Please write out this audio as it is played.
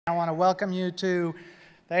I want to welcome you to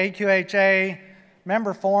the AQHA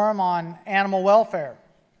Member Forum on Animal Welfare.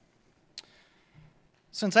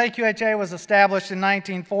 Since AQHA was established in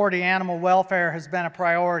 1940, animal welfare has been a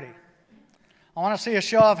priority. I want to see a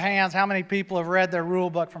show of hands how many people have read their rule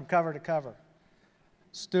book from cover to cover.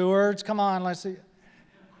 Stewards, come on, let's see.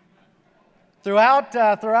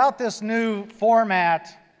 Throughout this new format,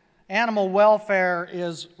 animal welfare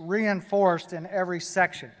is reinforced in every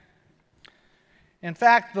section. In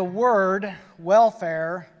fact, the word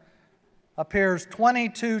welfare appears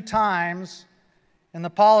 22 times in the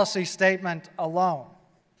policy statement alone.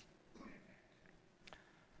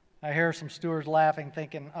 I hear some stewards laughing,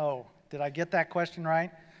 thinking, oh, did I get that question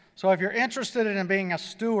right? So if you're interested in being a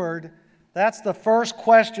steward, that's the first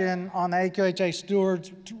question on the AQHA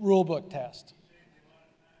Stewards Rulebook test.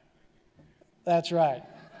 That's right.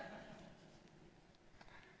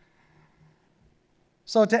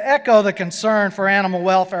 So to echo the concern for animal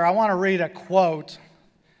welfare, I want to read a quote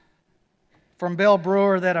from Bill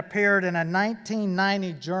Brewer that appeared in a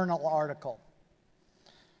 1990 journal article.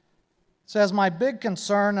 It says, "My big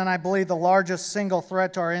concern, and I believe the largest single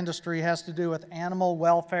threat to our industry, has to do with animal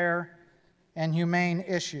welfare and humane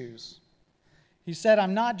issues." He said,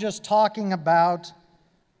 "I'm not just talking about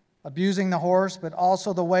abusing the horse, but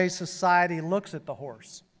also the way society looks at the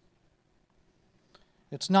horse.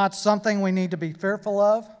 It's not something we need to be fearful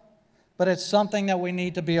of, but it's something that we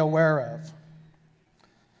need to be aware of.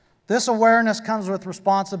 This awareness comes with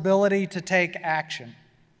responsibility to take action.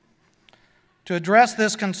 To address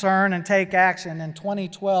this concern and take action, in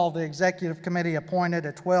 2012, the Executive Committee appointed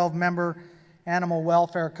a 12-member Animal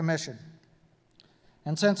Welfare Commission.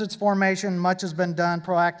 And since its formation, much has been done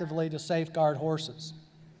proactively to safeguard horses.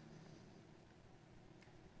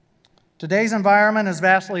 Today's environment is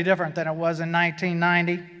vastly different than it was in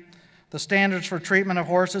 1990. The standards for treatment of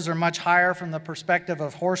horses are much higher from the perspective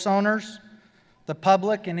of horse owners, the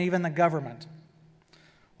public, and even the government.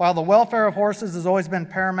 While the welfare of horses has always been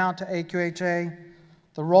paramount to AQHA,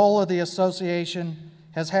 the role of the association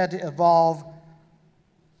has had to evolve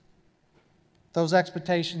those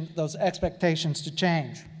expectations to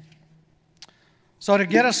change. So to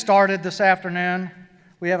get us started this afternoon,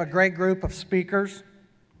 we have a great group of speakers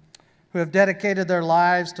who have dedicated their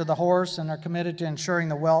lives to the horse and are committed to ensuring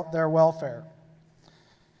their welfare.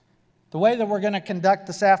 The way that we're going to conduct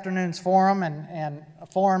this afternoon's forum, and a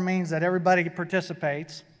forum means that everybody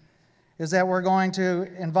participates, is that we're going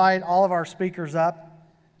to invite all of our speakers up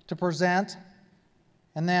to present,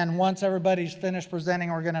 and then once everybody's finished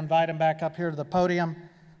presenting, we're going to invite them back up here to the podium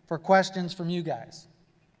for questions from you guys.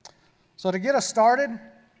 So to get us started,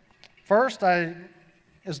 first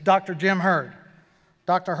is Dr. Jim Heird.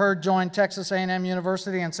 Dr. Heird joined Texas A&M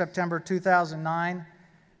University in September 2009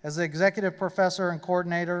 as the executive professor and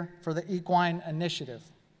coordinator for the Equine Initiative.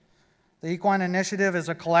 The Equine Initiative is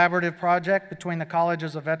a collaborative project between the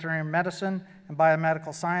Colleges of Veterinary Medicine and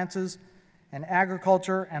Biomedical Sciences and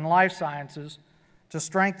Agriculture and Life Sciences to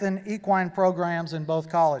strengthen equine programs in both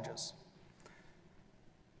colleges.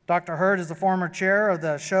 Dr. Heird is the former chair of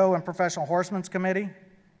the Show and Professional Horsemen's Committee,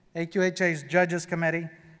 AQHA's Judges Committee,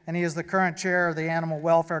 and he is the current chair of the Animal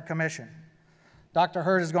Welfare Commission. Dr.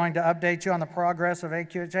 Heird is going to update you on the progress of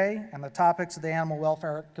AQHA and the topics that the Animal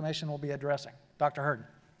Welfare Commission will be addressing. Dr. Heird.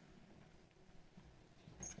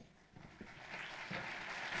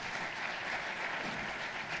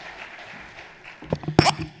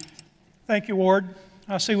 Thank you, Ward.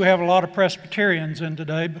 I see we have a lot of Presbyterians in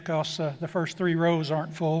today because the first 3 rows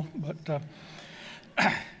aren't full, but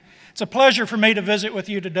it's a pleasure for me to visit with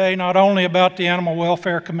you today, not only about the Animal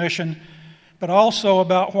Welfare Commission, but also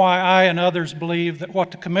about why I and others believe that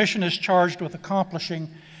what the Commission is charged with accomplishing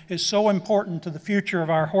is so important to the future of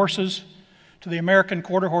our horses, to the American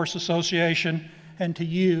Quarter Horse Association, and to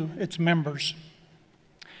you, its members.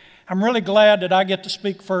 I'm really glad that I get to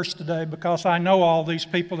speak first today because I know all these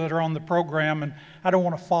people that are on the program and I don't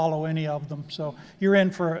want to follow any of them. So you're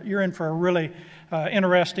in for a really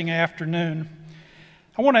interesting afternoon.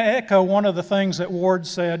 I want to echo one of the things that Ward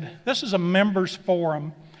said. This is a members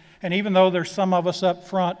forum, and even though there's some of us up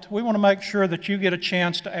front, we want to make sure that you get a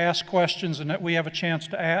chance to ask questions and that we have a chance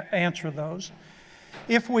to answer those.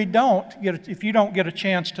 If you don't get a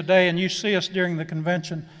chance today and you see us during the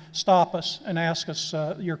convention, stop us and ask us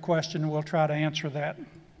your question, and we'll try to answer that.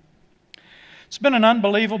 It's been an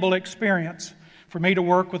unbelievable experience for me to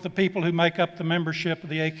work with the people who make up the membership of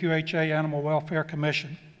the AQHA Animal Welfare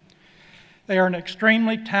Commission. They are an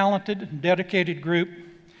extremely talented and dedicated group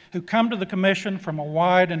who come to the Commission from a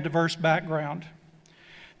wide and diverse background.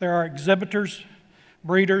 There are exhibitors,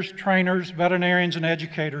 breeders, trainers, veterinarians, and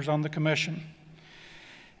educators on the Commission.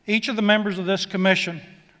 Each of the members of this Commission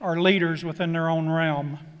are leaders within their own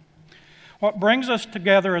realm. What brings us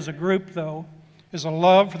together as a group, though, is a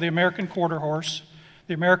love for the American Quarter Horse,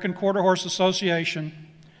 the American Quarter Horse Association,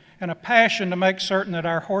 and a passion to make certain that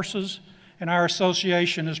our horses and our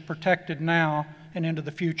association is protected now and into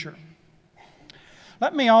the future.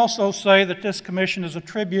 Let me also say that this commission is a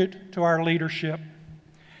tribute to our leadership.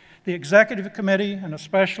 The Executive Committee, and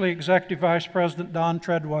especially Executive Vice President Don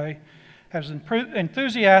Treadway, has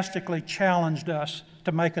enthusiastically challenged us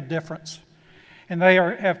to make a difference, and they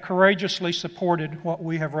have courageously supported what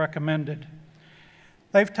we have recommended.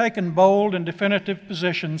 They've taken bold and definitive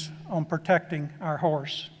positions on protecting our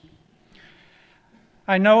horse.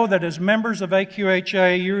 I know that as members of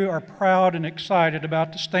AQHA, you are proud and excited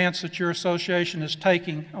about the stance that your association is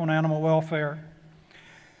taking on animal welfare.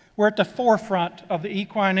 We're at the forefront of the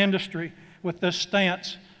equine industry with this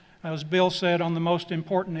stance, as Bill said, on the most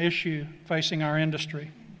important issue facing our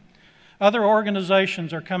industry. Other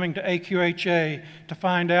organizations are coming to AQHA to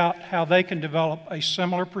find out how they can develop a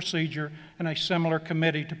similar procedure and a similar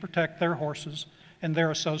committee to protect their horses and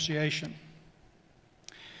their association.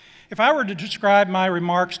 If I were to describe my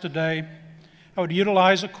remarks today, I would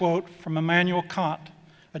utilize a quote from Immanuel Kant,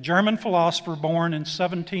 a German philosopher born in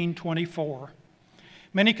 1724.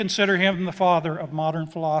 Many consider him the father of modern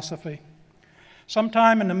philosophy.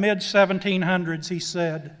 Sometime in the mid-1700s, he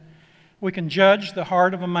said, "We can judge the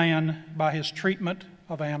heart of a man by his treatment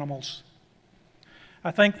of animals."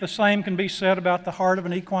 I think the same can be said about the heart of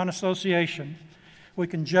an equine association. We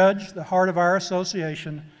can judge the heart of our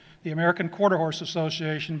association, the American Quarter Horse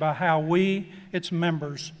Association, by how we, its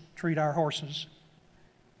members, treat our horses.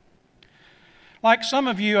 Like some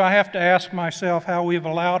of you, I have to ask myself how we've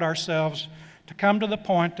allowed ourselves to come to the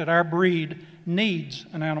point that our breed needs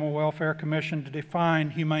an Animal Welfare Commission to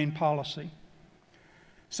define humane policy.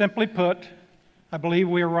 Simply put, I believe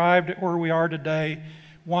we arrived at where we are today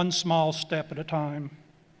one small step at a time.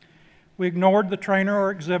 We ignored the trainer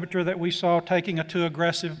or exhibitor that we saw taking a too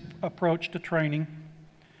aggressive approach to training.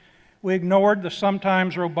 We ignored the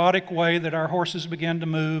sometimes robotic way that our horses began to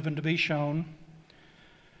move and to be shown.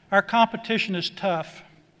 Our competition is tough,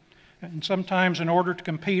 and sometimes in order to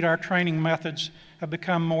compete, our training methods have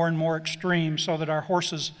become more and more extreme so that our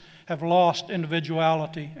horses have lost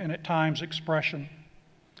individuality and at times expression.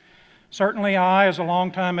 Certainly I, as a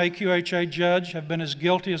longtime AQHA judge, have been as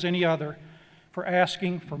guilty as any other for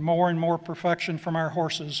asking for more and more perfection from our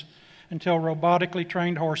horses until robotically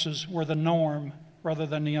trained horses were the norm rather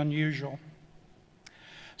than the unusual.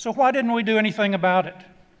 So why didn't we do anything about it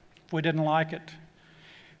if we didn't like it?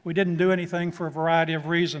 We didn't do anything for a variety of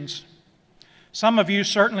reasons. Some of you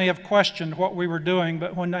certainly have questioned what we were doing,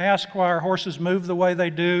 but when asked why our horses move the way they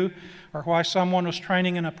do or why someone was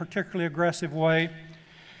training in a particularly aggressive way,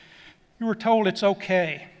 you were told it's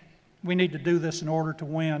okay. We need to do this in order to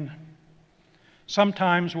win.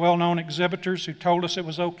 Sometimes well-known exhibitors who told us it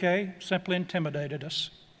was okay simply intimidated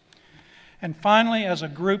us. And finally, as a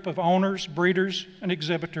group of owners, breeders, and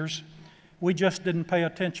exhibitors, we just didn't pay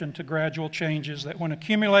attention to gradual changes that, when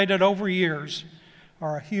accumulated over years,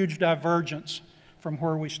 are a huge divergence from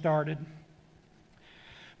where we started.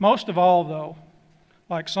 Most of all, though,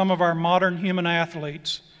 like some of our modern human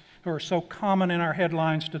athletes who are so common in our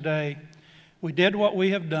headlines today, we did what we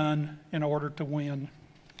have done in order to win.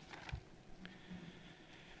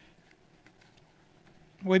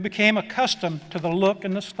 We became accustomed to the look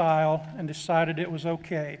and the style and decided it was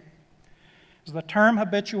okay. As the term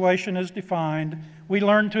habituation is defined, we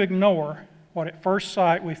learned to ignore what at first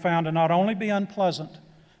sight we found to not only be unpleasant,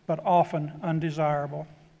 but often undesirable.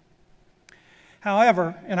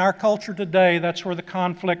 However, in our culture today, that's where the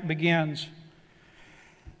conflict begins.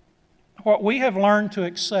 What we have learned to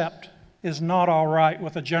accept is not all right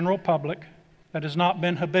with a general public that has not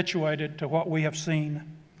been habituated to what we have seen.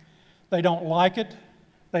 They don't like it,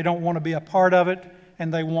 they don't want to be a part of it,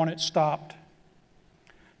 and they want it stopped.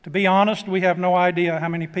 To be honest, we have no idea how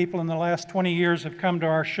many people in the last 20 years have come to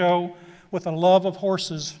our show with a love of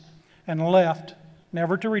horses and left,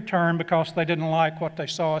 never to return because they didn't like what they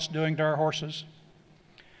saw us doing to our horses.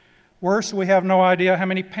 Worse, we have no idea how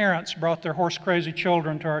many parents brought their horse-crazy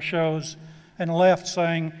children to our shows and left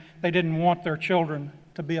saying they didn't want their children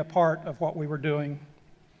to be a part of what we were doing.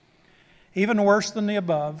 Even worse than the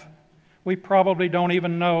above, we probably didn't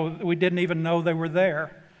even know they were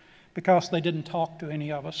there because they didn't talk to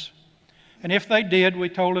any of us. And if they did, we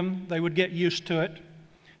told them they would get used to it.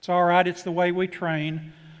 It's all right, it's the way we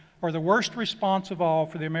train. Or the worst response of all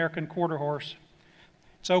for the American Quarter Horse,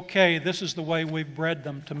 it's okay, this is the way we've bred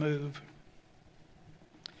them to move.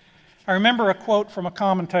 I remember a quote from a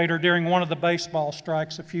commentator during one of the baseball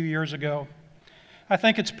strikes a few years ago. I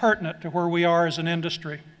think it's pertinent to where we are as an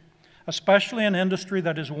industry. especially an industry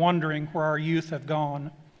that is wondering where our youth have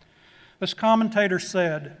gone. This commentator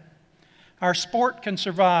said, "Our sport can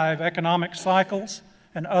survive economic cycles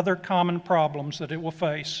and other common problems that it will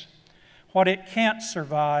face. What it can't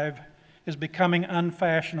survive is becoming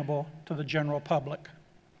unfashionable to the general public."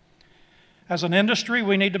 As an industry,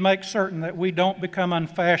 we need to make certain that we don't become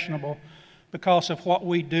unfashionable because of what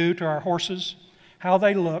we do to our horses, how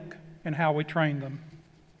they look, and how we train them.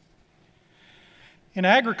 In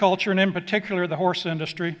agriculture, and in particular the horse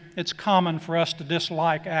industry, it's common for us to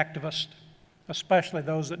dislike activists, especially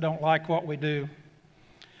those that don't like what we do.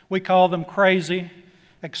 We call them crazy,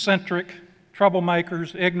 eccentric,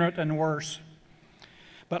 troublemakers, ignorant, and worse.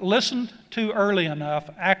 But listened to early enough,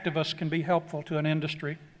 activists can be helpful to an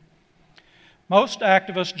industry. Most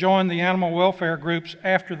activists join the animal welfare groups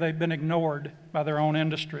after they've been ignored by their own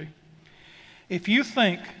industry. If you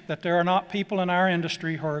think that there are not people in our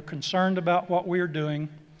industry who are concerned about what we are doing,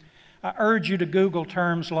 I urge you to Google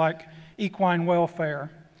terms like equine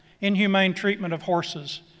welfare, inhumane treatment of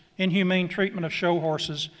horses, inhumane treatment of show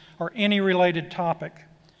horses, or any related topic.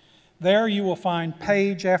 There you will find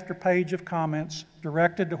page after page of comments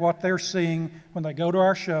directed to what they're seeing when they go to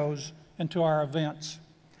our shows and to our events.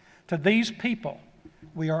 To these people,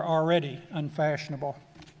 we are already unfashionable.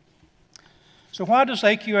 So why does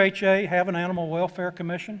AQHA have an Animal Welfare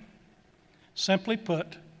Commission? Simply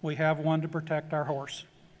put, we have one to protect our horse.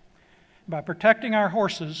 By protecting our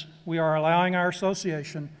horses, we are allowing our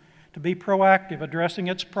association to be proactive addressing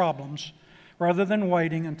its problems rather than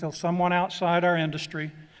waiting until someone outside our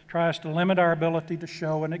industry tries to limit our ability to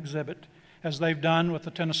show and exhibit, as they've done with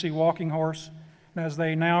the Tennessee walking horse and as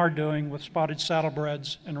they now are doing with spotted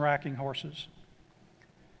saddlebreds and racking horses.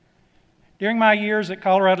 During my years at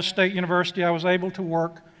Colorado State University, I was able to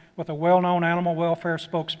work with a well-known animal welfare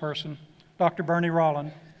spokesperson, Dr. Bernie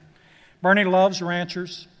Rollin. Bernie loves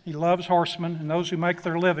ranchers, he loves horsemen, and those who make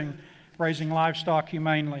their living raising livestock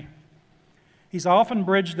humanely. He's often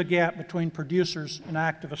bridged the gap between producers and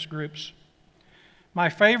activist groups. My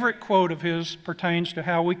favorite quote of his pertains to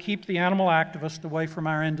how we keep the animal activist away from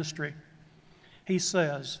our industry. He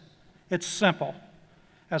says, "It's simple.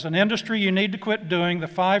 As an industry, you need to quit doing the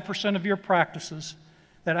 5% of your practices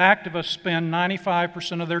that activists spend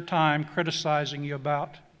 95% of their time criticizing you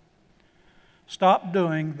about. Stop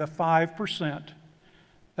doing the 5%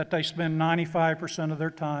 that they spend 95% of their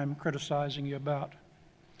time criticizing you about."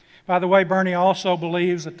 By the way, Bernie also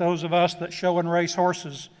believes that those of us that show and race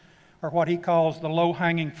horses are what he calls the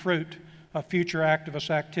low-hanging fruit of future activist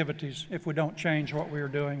activities if we don't change what we are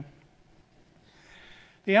doing.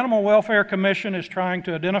 The Animal Welfare Commission is trying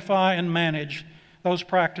to identify and manage those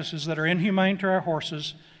practices that are inhumane to our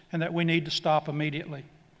horses and that we need to stop immediately.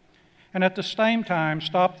 And at the same time,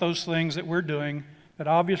 stop those things that we're doing that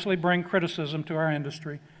obviously bring criticism to our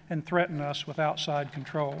industry and threaten us with outside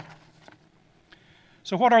control.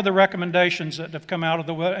 So what are the recommendations that have come out of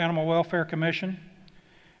the Animal Welfare Commission?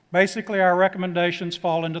 Basically, our recommendations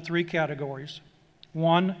fall into three categories.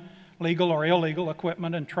 1, legal or illegal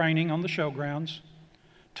equipment and training on the showgrounds.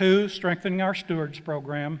 2, strengthening our stewards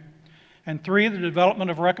program. And 3, the development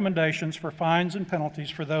of recommendations for fines and penalties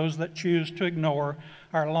for those that choose to ignore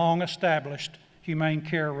our long-established humane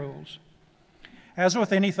care rules. As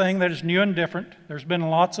with anything that is new and different, there's been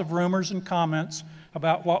lots of rumors and comments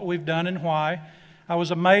about what we've done and why. I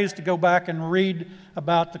was amazed to go back and read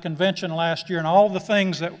about the convention last year and all the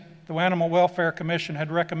things that the Animal Welfare Commission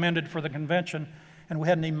had recommended for the convention, and we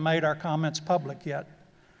hadn't even made our comments public yet.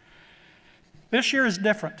 This year is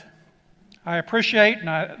different. I appreciate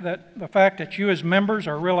the fact that you as members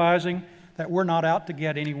are realizing that we're not out to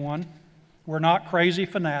get anyone. We're not crazy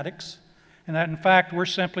fanatics, and that in fact we're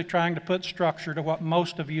simply trying to put structure to what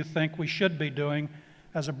most of you think we should be doing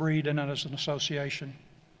as a breed and as an association.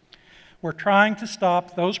 We're trying to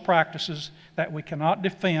stop those practices that we cannot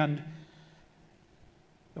defend,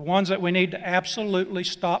 the ones that we need to absolutely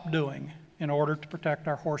stop doing in order to protect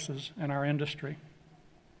our horses and our industry.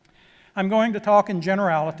 I'm going to talk in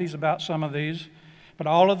generalities about some of these, but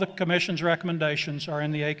all of the Commission's recommendations are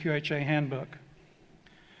in the AQHA handbook.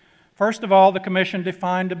 First of all, the Commission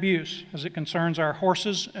defined abuse as it concerns our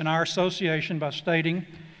horses and our association by stating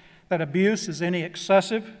that abuse is any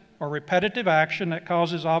excessive or repetitive action that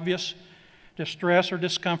causes obvious distress or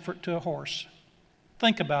discomfort to a horse.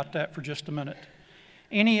 Think about that for just a minute.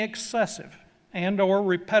 Any excessive and/or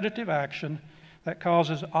repetitive action that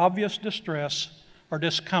causes obvious distress or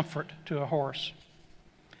discomfort to a horse.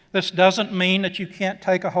 This doesn't mean that you can't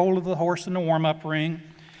take a hold of the horse in the warm-up ring.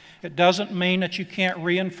 It doesn't mean that you can't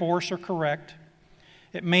reinforce or correct.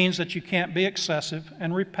 It means that you can't be excessive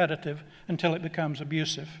and repetitive until it becomes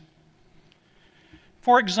abusive.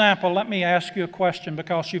 For example, let me ask you a question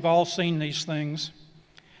because you've all seen these things.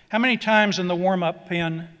 How many times in the warm-up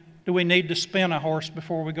pen do we need to spin a horse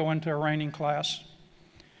before we go into a reining class?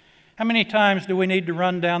 How many times do we need to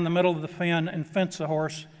run down the middle of the pen and fence a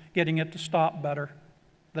horse, getting it to stop better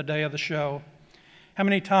the day of the show? How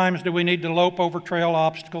many times do we need to lope over trail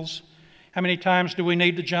obstacles? How many times do we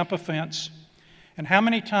need to jump a fence? And how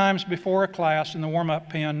many times before a class in the warm-up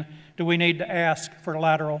pen do we need to ask for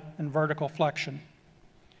lateral and vertical flexion?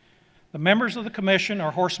 The members of the commission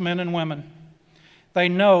are horsemen and women. They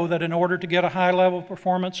know that in order to get a high level of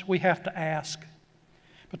performance, we have to ask.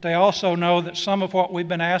 But they also know that some of what we've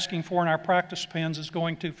been asking for in our practice pens is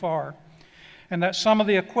going too far, and that some of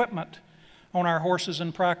the equipment on our horses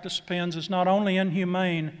in practice pens is not only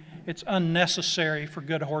inhumane, it's unnecessary for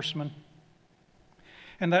good horsemen.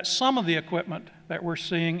 And that some of the equipment that we're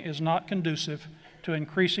seeing is not conducive to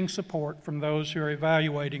increasing support from those who are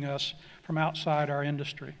evaluating us from outside our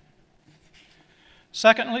industry.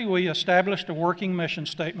 Secondly, we established a working mission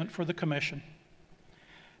statement for the Commission.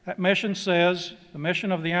 That mission says, the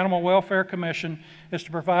mission of the Animal Welfare Commission is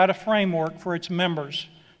to provide a framework for its members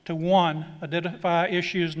to 1, identify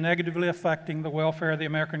issues negatively affecting the welfare of the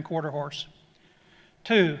American quarter horse,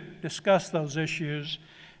 2, discuss those issues,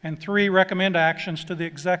 and 3, recommend actions to the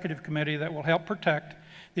Executive Committee that will help protect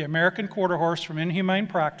the American quarter horse from inhumane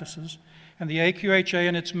practices and the AQHA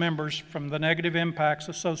and its members from the negative impacts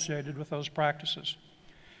associated with those practices.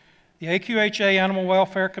 The AQHA Animal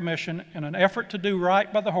Welfare Commission, in an effort to do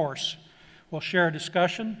right by the horse, will share a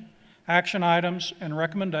discussion, action items, and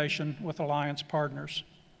recommendation with Alliance partners.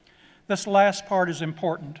 This last part is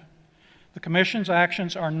important. The Commission's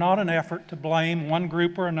actions are not an effort to blame one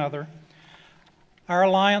group or another. Our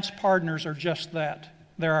Alliance partners are just that.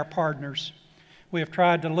 They're our partners. We have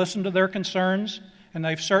tried to listen to their concerns, and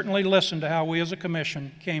they've certainly listened to how we as a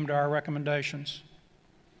Commission came to our recommendations.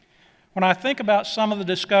 When I think about some of the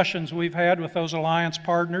discussions we've had with those Alliance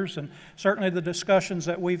partners, and certainly the discussions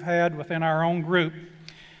that we've had within our own group,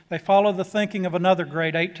 they follow the thinking of another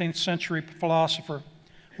great 18th century philosopher,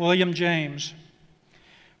 William James.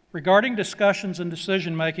 Regarding discussions and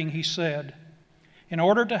decision-making, he said, "In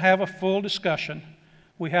order to have a full discussion,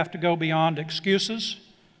 we have to go beyond excuses,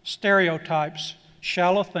 stereotypes,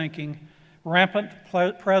 shallow thinking, rampant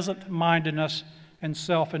present-mindedness, and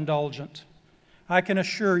self-indulgence." I can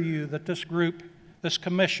assure you that this group, this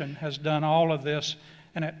commission, has done all of this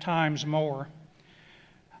and at times more.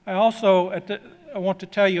 I also I want to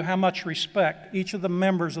tell you how much respect each of the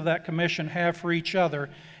members of that commission have for each other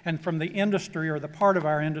and from the industry or the part of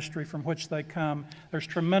our industry from which they come. There's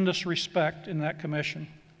tremendous respect in that commission.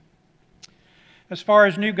 As far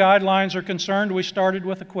as new guidelines are concerned, we started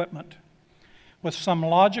with equipment. With some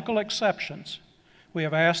logical exceptions, we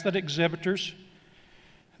have asked that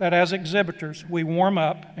as exhibitors, we warm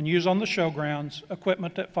up and use on the showgrounds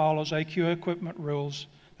equipment that follows AQHA equipment rules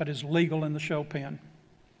that is legal in the show pen.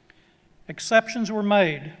 Exceptions were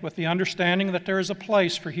made with the understanding that there is a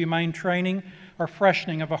place for humane training or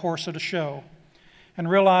freshening of a horse at a show, and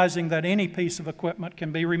realizing that any piece of equipment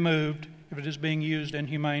can be removed if it is being used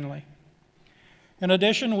inhumanely. In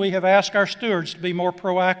addition, we have asked our stewards to be more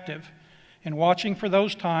proactive in watching for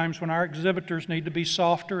those times when our exhibitors need to be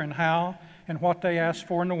softer in how and what they ask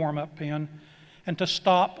for in the warm-up pen, and to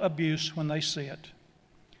stop abuse when they see it.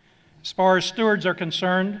 As far as stewards are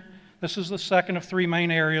concerned, this is the second of 3 main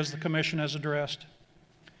areas the Commission has addressed.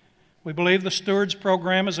 We believe the Stewards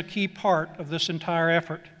Program is a key part of this entire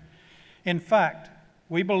effort. In fact,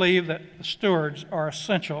 we believe that the stewards are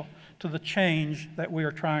essential to the change that we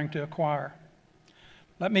are trying to acquire.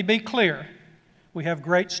 Let me be clear, we have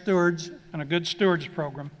great stewards and a good stewards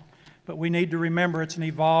program, but we need to remember it's an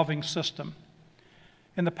evolving system.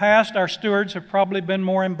 In the past, our stewards have probably been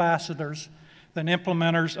more ambassadors than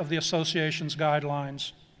implementers of the association's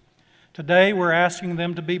guidelines. Today, we're asking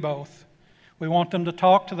them to be both. We want them to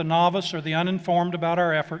talk to the novice or the uninformed about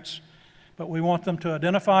our efforts, but we want them to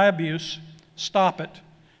identify abuse, stop it,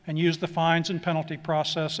 and use the fines and penalty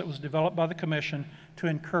process that was developed by the Commission to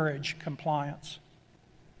encourage compliance.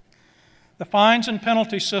 The fines and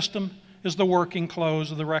penalty system is the working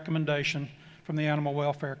close of the recommendation from the Animal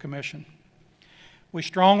Welfare Commission. We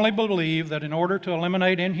strongly believe that in order to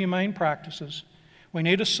eliminate inhumane practices, we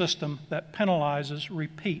need a system that penalizes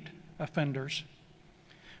repeat offenders.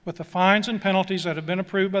 With the fines and penalties that have been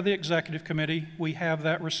approved by the Executive Committee, we have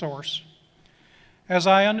that resource. As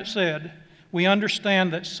I said, we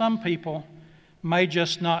understand that some people may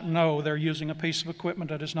just not know they're using a piece of equipment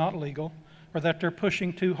that is not legal, or that they're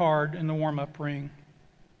pushing too hard in the warm-up ring.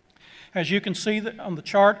 As you can see on the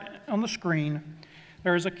chart on the screen,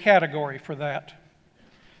 there is a category for that.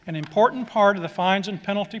 An important part of the fines and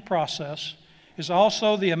penalty process is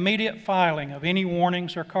also the immediate filing of any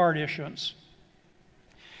warnings or card issuance.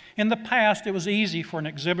 In the past, it was easy for an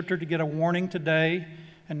exhibitor to get a warning today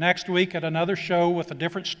and next week at another show with a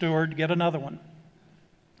different steward get another one.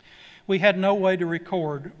 We had no way to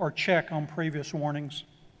record or check on previous warnings.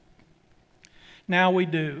 Now we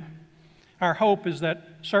do. Our hope is that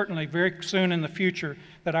certainly very soon in the future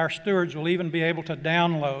that our stewards will even be able to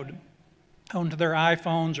download onto their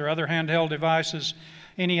iPhones or other handheld devices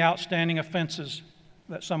any outstanding offenses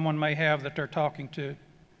that someone may have that they're talking to.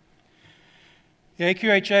 The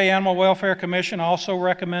AQHA Animal Welfare Commission also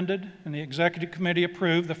recommended, and the Executive Committee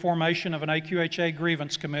approved, the formation of an AQHA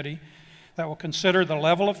Grievance Committee that will consider the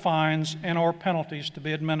level of fines and/or penalties to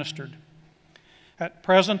be administered. At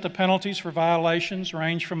present, the penalties for violations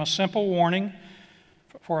range from a simple warning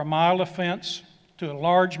for a mild offense to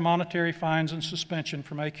large monetary fines and suspension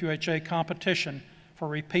from AQHA competition for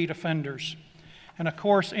repeat offenders. And of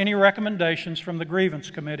course, any recommendations from the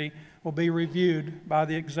Grievance Committee will be reviewed by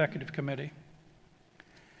the Executive Committee.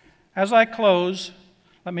 As I close,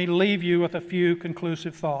 let me leave you with a few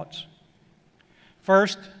conclusive thoughts.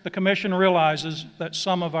 First, the Commission realizes that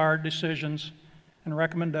some of our decisions and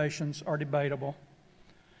recommendations are debatable.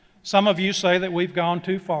 Some of you say that we've gone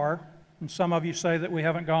too far, and some of you say that we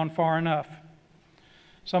haven't gone far enough.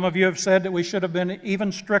 Some of you have said that we should have been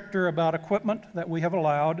even stricter about equipment that we have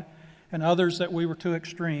allowed, and others that we were too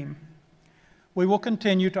extreme. We will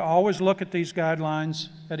continue to always look at these guidelines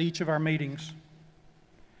at each of our meetings.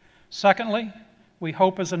 Secondly, we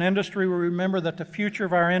hope as an industry we remember that the future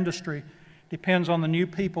of our industry depends on the new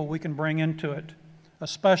people we can bring into it,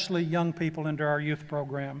 especially young people into our youth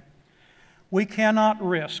program. We cannot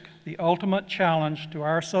risk the ultimate challenge to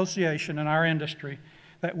our association and our industry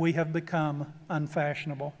that we have become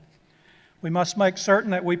unfashionable. We must make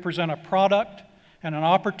certain that we present a product and an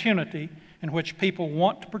opportunity in which people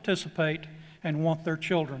want to participate and want their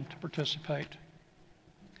children to participate.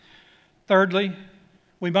 Thirdly,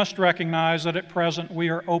 we must recognize that at present we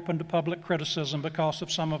are open to public criticism because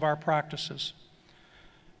of some of our practices.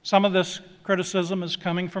 Some of this criticism is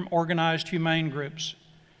coming from organized humane groups.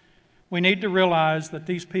 We need to realize that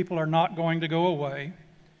these people are not going to go away.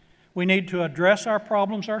 We need to address our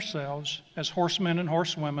problems ourselves as horsemen and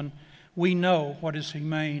horsewomen. We know what is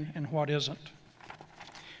humane and what isn't.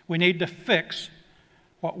 We need to fix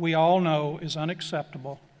what we all know is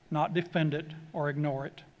unacceptable, not defend it or ignore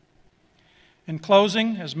it. In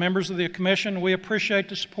closing, as members of the Commission, we appreciate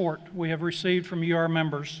the support we have received from you, our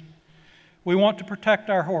members. We want to protect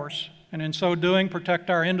our horse, and in so doing, protect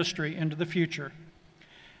our industry into the future.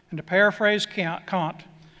 And to paraphrase Kant,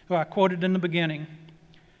 who I quoted in the beginning,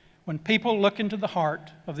 when people look into the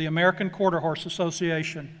heart of the American Quarter Horse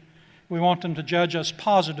Association, we want them to judge us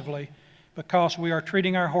positively because we are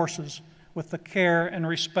treating our horses with the care and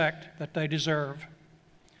respect that they deserve.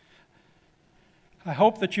 I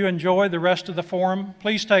hope that you enjoy the rest of the forum.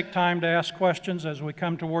 Please take time to ask questions as we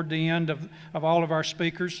come toward the end of all of our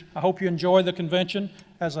speakers. I hope you enjoy the convention.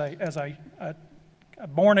 As a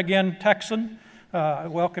born-again Texan, I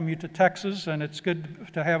welcome you to Texas, and it's good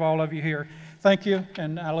to have all of you here. Thank you,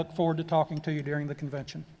 and I look forward to talking to you during the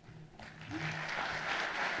convention.